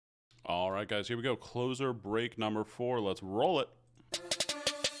right, guys, here we go. Closer break number 4. Let's roll it.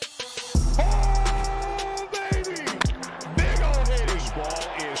 Oh, baby! Big ol' hit. This ball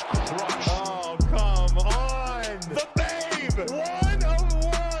is crushed. Oh, come on. The babe. 1 of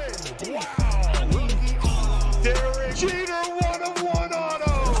 1. Wow. Derek Jeter, 1 of 1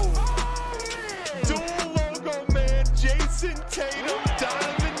 auto. Dual logo man, Jason Tatum,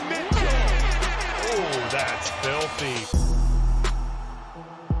 Donovan Mitchell. Oh, that's filthy.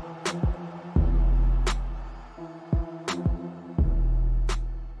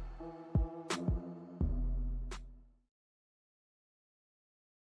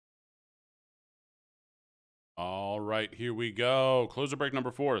 All right, here we go. Closer break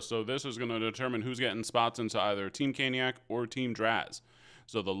number 4. So this is going to determine who's getting spots into either Team Caniac or Team Draz.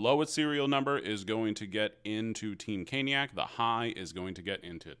 So the lowest serial number is going to get into Team Caniac. The high is going to get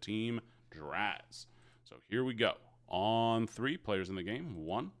into Team Draz. So here we go. On 3, players in the game.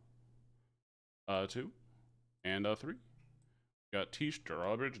 1, 2, and 3. We got T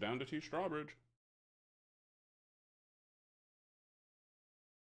Strawbridge down to T Strawbridge.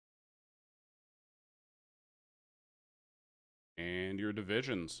 And your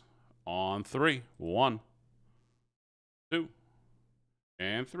divisions on 3. 1, 2,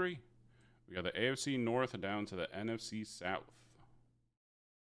 and 3. We got the AFC North down to the NFC South.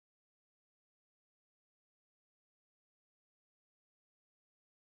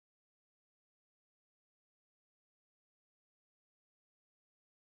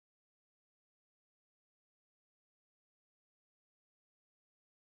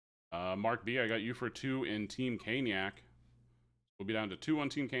 Mark B, I got you for 2 in Team Caniac. We'll be down to 2 on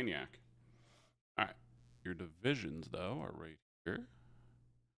Team Caniac. All right. Your divisions, though, are right here.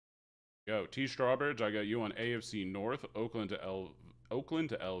 Go. T Strawbridge, I got you on AFC North, Oakland to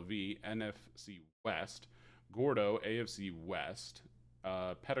LV, NFC West. Gordo, AFC West.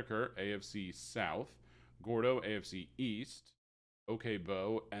 Pettiker, AFC South. Gordo, AFC East. OK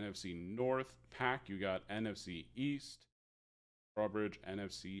Bo, NFC North. Pack, you got NFC East. Strawbridge,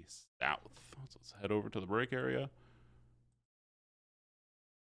 NFC South. So let's head over to the break area.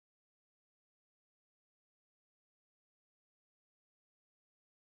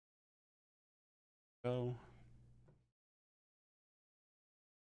 Go.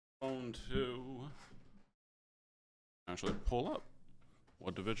 Phone 2. Actually, pull up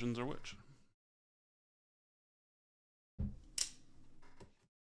what divisions are which.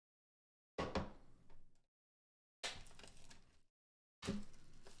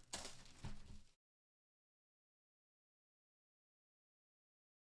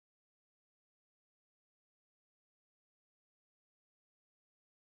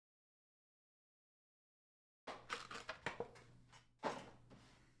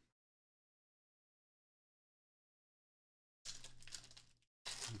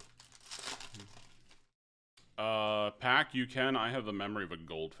 Pack, you can. I have the memory of a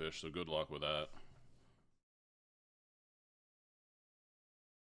goldfish, so good luck with that.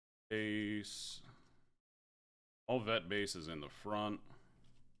 Base. All vet bases in the front.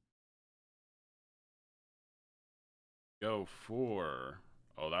 Go for...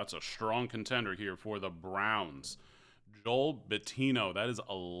 Oh, that's a strong contender here for the Browns. Joel Bettino. That is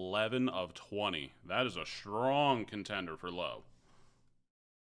 11 of 20. That is a strong contender for low.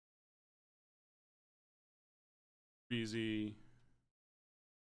 Easy.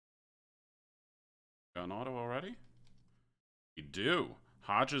 Got an auto already? We do.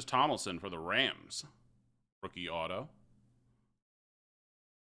 Hodges Tomlinson for the Rams. Rookie auto.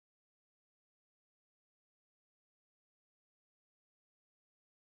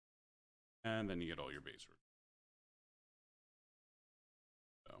 And then you get all your base.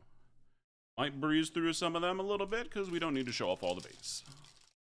 So, might breeze through some of them a little bit because we don't need to show off all the base.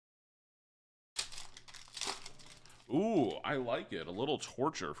 Ooh, I like it. A little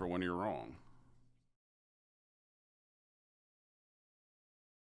torture for when you're wrong.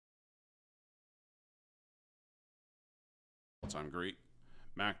 All-time great.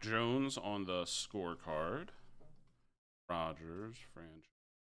 Mac Jones on the scorecard. Rodgers, franchise.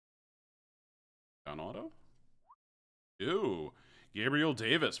 Down auto. Ooh, Gabriel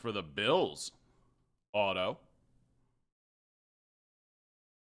Davis for the Bills. Auto.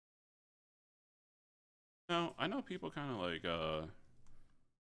 Now, I know people kind of like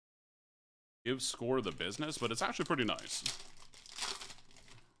give Score the business, but it's actually pretty nice.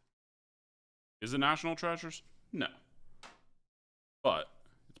 Is it National Treasures? No. But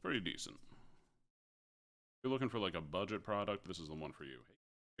it's pretty decent. If you're looking for like a budget product, this is the one for you.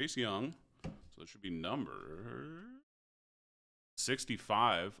 Chase Young. So it should be number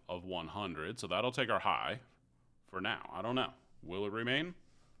 65 of 100. So that'll take our high for now. I don't know. Will it remain?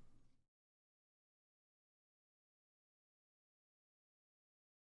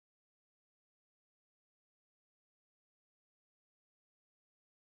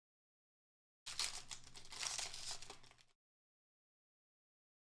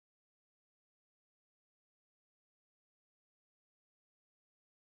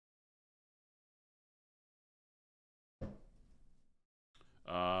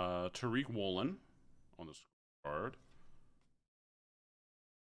 Tariq Woolen on the card.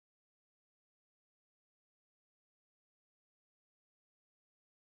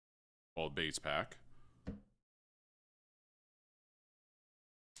 Called base pack.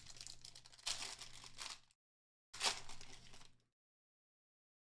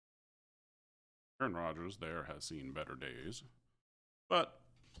 Aaron Rodgers there has seen better days. But,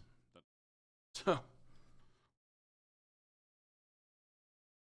 so.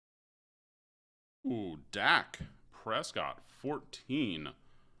 Ooh, Dak Prescott, 14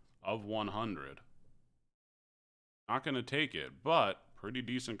 of 100. Not going to take it, but pretty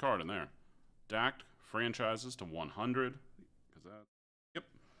decent card in there. Dak franchises to 100. Because that, yep,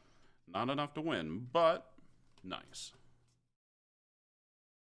 not enough to win, but nice.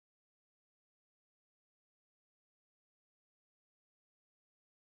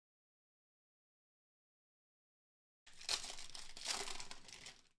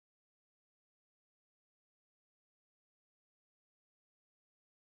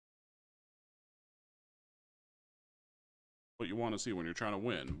 What you want to see when you're trying to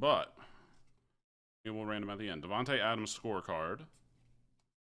win, but it will random at the end. Devontae Adams scorecard.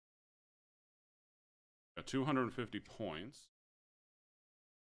 Got 250 points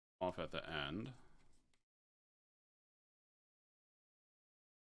off at the end.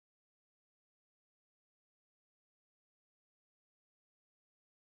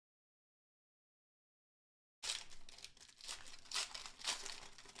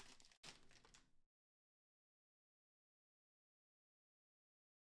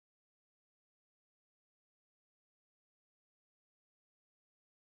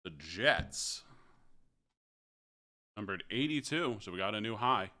 The Jets. Numbered 82, so we got a new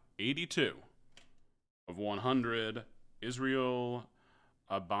high. 82 of 100. Israel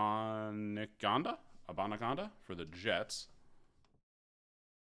Abanikanda for the Jets.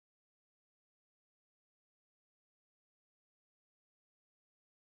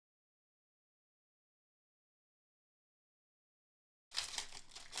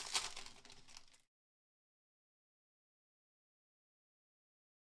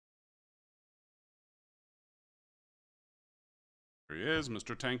 Here he is,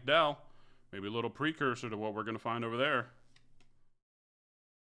 Mr. Tank Dell. Maybe a little precursor to what we're going to find over there.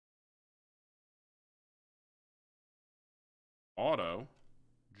 Auto,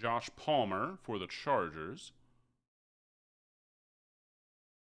 Josh Palmer for the Chargers.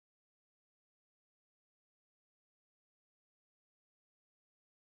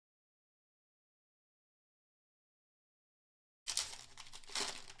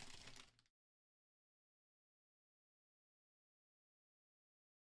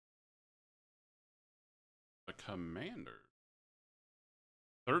 The Commanders.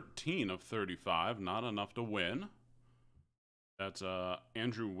 13 of 35, not enough to win. That's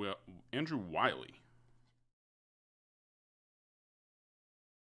Andrew Wiley.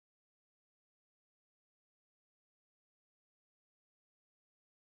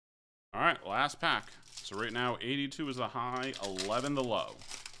 All right, last pack. So right now, 82 is the high, 11 the low.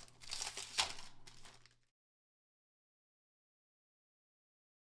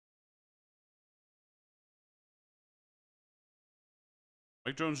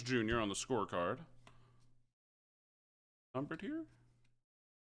 Mike Jones Jr. on the scorecard. Numbered here?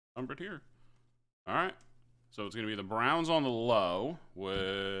 Numbered here. All right. So it's going to be the Browns on the low,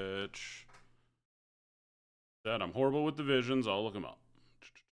 which said I'm horrible with divisions. I'll look them up.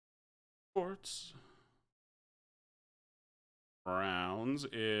 Sports. Browns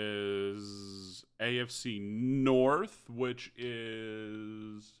is AFC North, which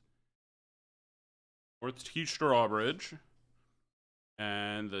is North T. Strawbridge.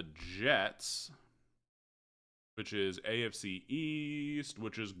 And the Jets, which is AFC East,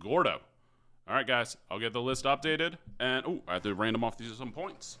 which is Gordo. All right, guys, I'll get the list updated. And, I have to random off these some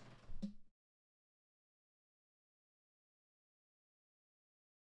points.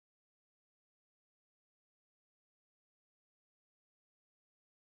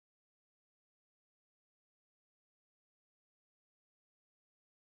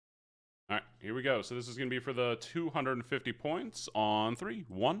 All right, here we go. So this is going to be for the 250 points on 3.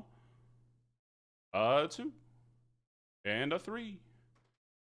 1, 2, and a 3.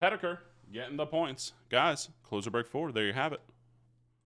 Pettiker getting the points. Guys, closer break 4. There you have it.